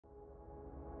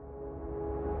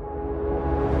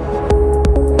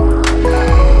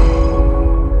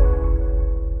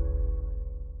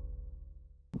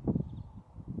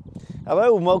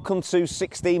Hello and welcome to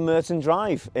 16 Merton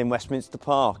Drive in Westminster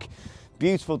Park.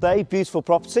 Beautiful day, beautiful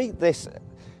property. This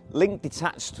linked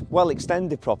detached, well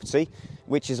extended property,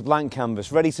 which is a blank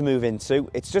canvas, ready to move into.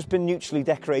 It's just been neutrally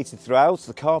decorated throughout.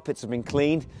 The carpets have been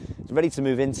cleaned, it's ready to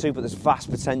move into, but there's vast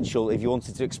potential if you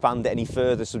wanted to expand it any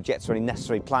further, subject to any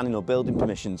necessary planning or building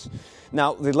permissions.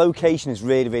 Now, the location is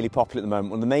really popular at the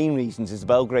moment. One of the main reasons is the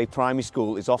Belgrave Primary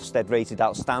School is Ofsted rated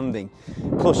outstanding.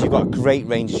 Plus, you've got a great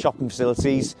range of shopping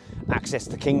facilities, access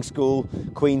to King's School,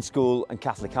 Queen's School and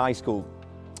Catholic High School.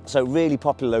 So really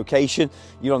popular location.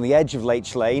 You're on the edge of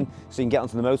Leitch Lane, so you can get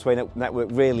onto the motorway network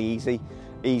really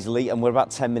easily, and we're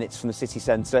about 10 minutes from the city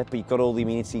centre, but you've got all the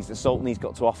amenities that Saltney's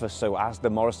got to offer, so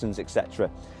Asda, Morrison's, etc.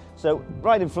 So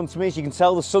right in front of me, as you can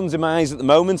tell, the sun's in my eyes at the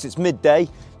moment. It's midday.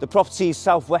 The property is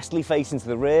southwesterly facing to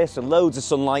the rear, so loads of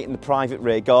sunlight in the private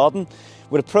rear garden.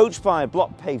 We're approached by a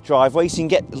block paved driveway, so you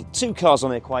can get two cars on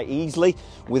here quite easily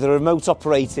with a remote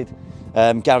operated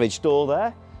garage door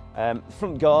there.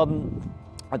 Front garden,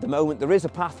 at the moment there is a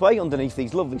pathway underneath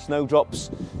these lovely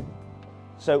snowdrops.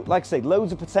 So like I say,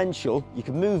 loads of potential. You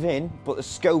can move in, but the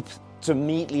scope to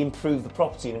immediately improve the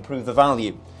property and improve the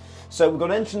value. So we've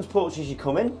got an entrance porch as you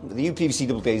come in, with the UPVC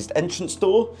double glazed entrance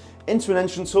door, into an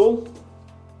entrance hall.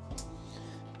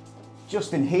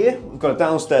 Just in here, we've got a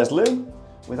downstairs loo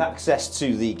with access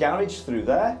to the garage through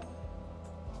there.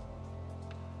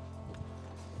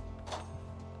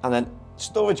 And then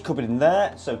storage cupboard in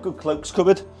there, so good cloaks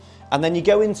cupboard. And then you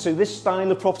go into this style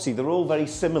of property, they're all very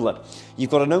similar. You've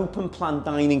got an open plan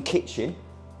dining kitchen,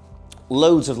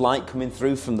 loads of light coming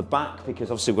through from the back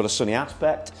because obviously we've got a sunny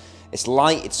aspect. It's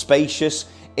light, it's spacious.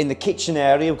 In the kitchen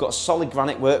area, we've got solid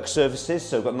granite work surfaces,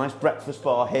 so we've got a nice breakfast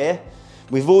bar here.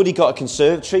 We've already got a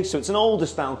conservatory, so it's an older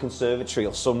style conservatory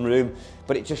or sunroom,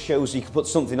 but it just shows you can put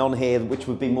something on here which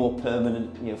would be more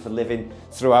permanent, you know, for living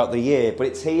throughout the year. But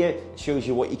it's here, it shows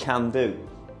you what you can do.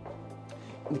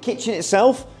 In the kitchen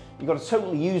itself, you've got a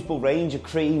totally usable range of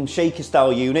cream shaker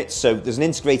style units, so there's an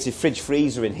integrated fridge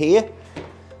freezer in here,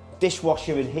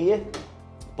 dishwasher in here,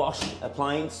 Bosch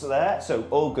appliance there, so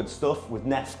all good stuff with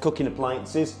Neff cooking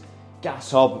appliances,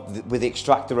 gas hob with the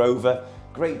extractor over,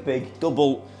 great big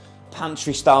double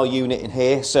pantry style unit in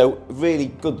here, so really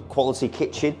good quality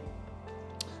kitchen,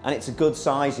 and it's a good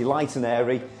size, you're light and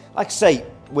airy. Like I say,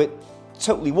 we're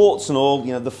totally warts and all,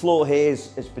 you know, the floor here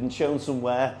has been shown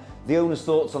somewhere. The owner's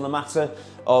thoughts on the matter,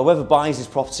 or whoever buys this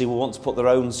property will want to put their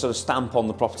own sort of stamp on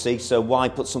the property, so why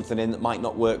put something in that might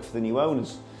not work for the new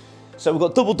owners? So we've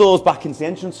got double doors back into the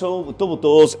entrance hall, with double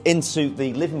doors into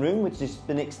the living room, which has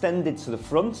been extended to the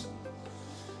front.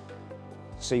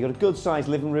 So you've got a good sized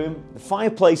living room. The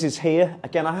fireplace is here.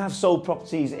 Again, I have sold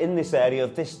properties in this area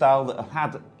of this style that have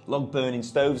had log burning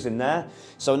stoves in there,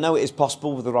 so I know it is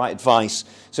possible with the right advice.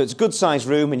 So it's a good sized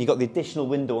room, and you've got the additional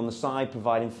window on the side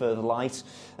providing further light.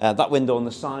 That window on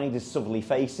the side is southerly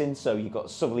facing, so you've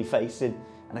got southerly facing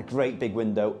and a great big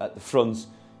window at the front.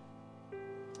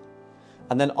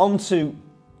 And then onto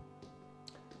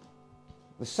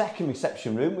the second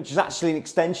reception room, which is actually an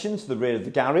extension to the rear of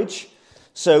the garage.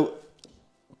 So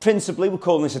principally we're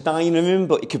calling this a dining room,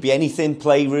 but it could be anything,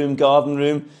 playroom, garden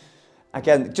room.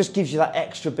 Again, it just gives you that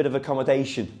extra bit of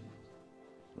accommodation.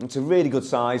 It's a really good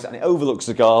size and it overlooks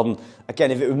the garden.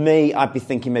 Again, if it were me, I'd be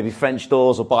thinking maybe French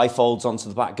doors or bifolds onto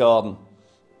the back garden.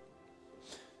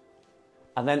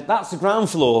 And then that's the ground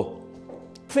floor.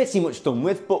 Pretty much done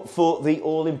with, but for the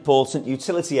all-important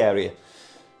utility area.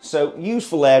 So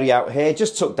useful area out here,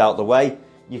 just tucked out the way.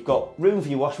 You've got room for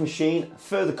your washing machine,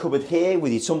 further cupboard here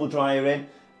with your tumble dryer in,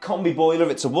 combi boiler,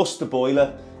 it's a Worcester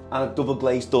boiler, and a double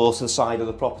glazed door to the side of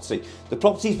the property. The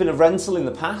property's been a rental in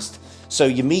the past, so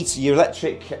your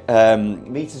electric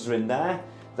meters are in there.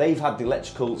 They've had the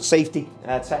electrical safety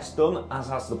test done, as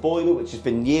has the boiler, which has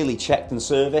been yearly checked and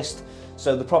serviced.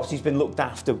 So the property's been looked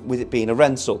after with it being a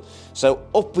rental. So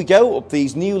up we go, up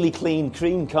these newly cleaned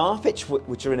cream carpets,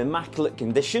 which are in immaculate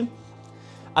condition.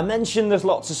 I mentioned there's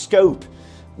lots of scope.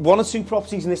 One or two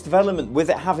properties in this development, with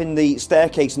it having the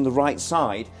staircase on the right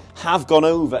side, have gone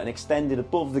over and extended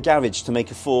above the garage to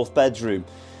make a fourth bedroom.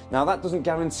 Now that doesn't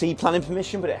guarantee planning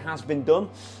permission, but it has been done.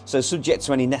 So subject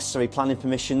to any necessary planning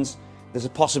permissions, there's a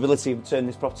possibility of turning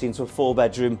this property into a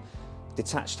 4-bedroom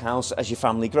detached house as your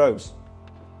family grows.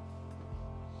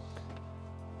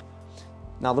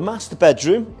 Now the master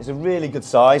bedroom is a really good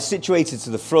size, situated to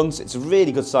the front. It's a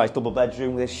really good size double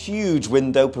bedroom with a huge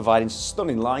window providing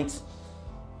stunning light.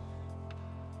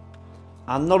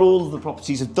 And not all of the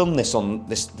properties have done this on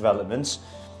this development.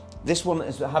 This one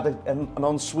has had an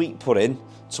ensuite put in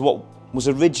to what was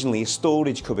originally a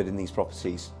storage cupboard in these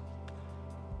properties.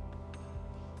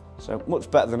 So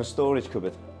much better than a storage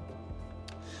cupboard.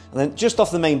 And then just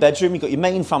off the main bedroom, you've got your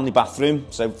main family bathroom,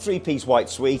 so 3-piece white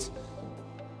suite,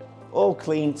 all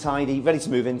clean, tidy, ready to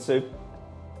move into.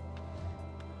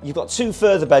 You've got 2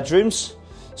 further bedrooms,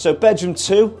 so bedroom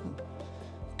 2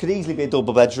 could easily be a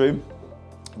double bedroom,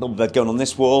 double bed going on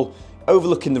this wall,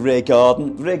 overlooking the rear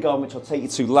garden. The rear garden, which I'll take you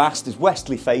to last, is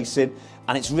westerly facing,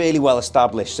 and it's really well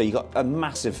established, so you've got a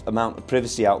massive amount of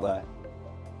privacy out there.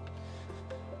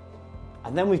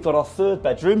 And then we've got our 3rd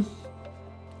bedroom,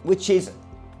 which is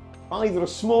either a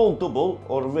small double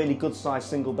or a really good sized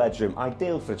single bedroom,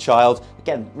 ideal for a child.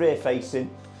 Again, rear facing,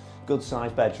 good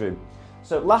sized bedroom.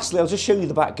 So lastly, I'll just show you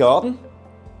the back garden.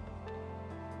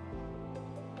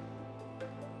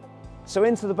 So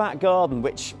into the back garden,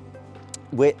 which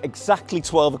we're exactly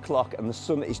 12 o'clock and the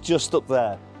sun is just up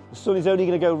there. The sun is only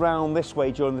going to go round this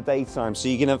way during the daytime, so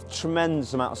you're going to have a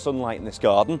tremendous amount of sunlight in this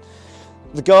garden.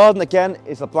 The garden, again,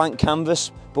 is a blank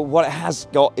canvas, but what it has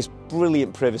got is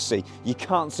brilliant privacy. You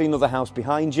can't see another house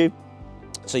behind you,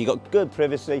 so you've got good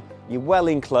privacy, you're well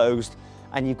enclosed,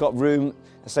 and you've got room,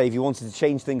 say, if you wanted to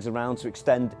change things around to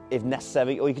extend if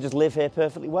necessary, or you could just live here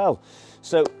perfectly well.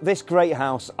 So this great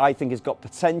house, I think, has got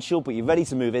potential, but you're ready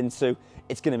to move into.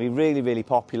 It's going to be really, really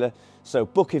popular. So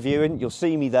book a viewing, you'll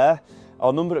see me there.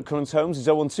 Our number at Current Homes is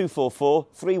 01244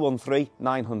 313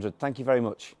 900. Thank you very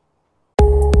much.